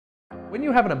When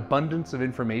you have an abundance of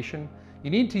information, you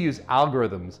need to use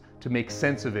algorithms to make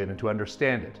sense of it and to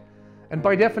understand it. And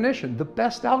by definition, the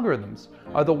best algorithms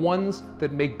are the ones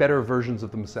that make better versions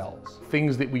of themselves.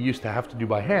 Things that we used to have to do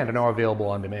by hand are now available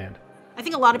on demand. I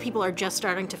think a lot of people are just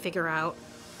starting to figure out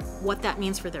what that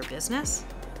means for their business.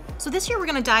 So this year we're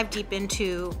going to dive deep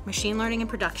into machine learning in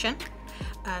production,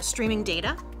 streaming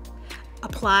data,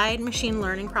 applied machine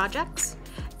learning projects,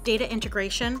 data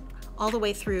integration, all the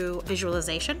way through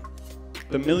visualization.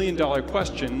 The million-dollar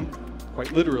question,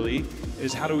 quite literally,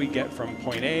 is how do we get from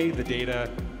point A, the data,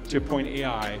 to point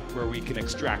AI, where we can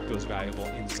extract those valuable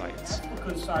insights.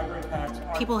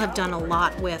 People have done a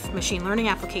lot with machine learning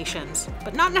applications,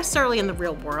 but not necessarily in the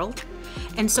real world.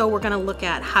 And so we're going to look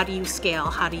at how do you scale,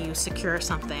 how do you secure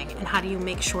something, and how do you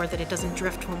make sure that it doesn't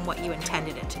drift from what you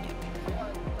intended it to do.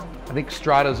 I think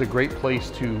Strata is a great place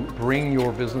to bring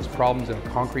your business problems in a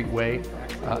concrete way,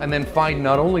 and then find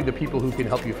not only the people who can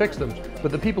help you fix them,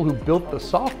 but the people who built the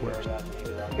software.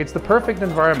 It's the perfect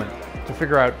environment to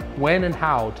figure out when and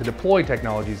how to deploy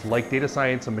technologies like data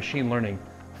science and machine learning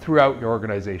throughout your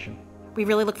organization. We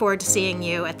really look forward to seeing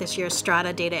you at this year's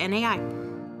Strata Data and AI.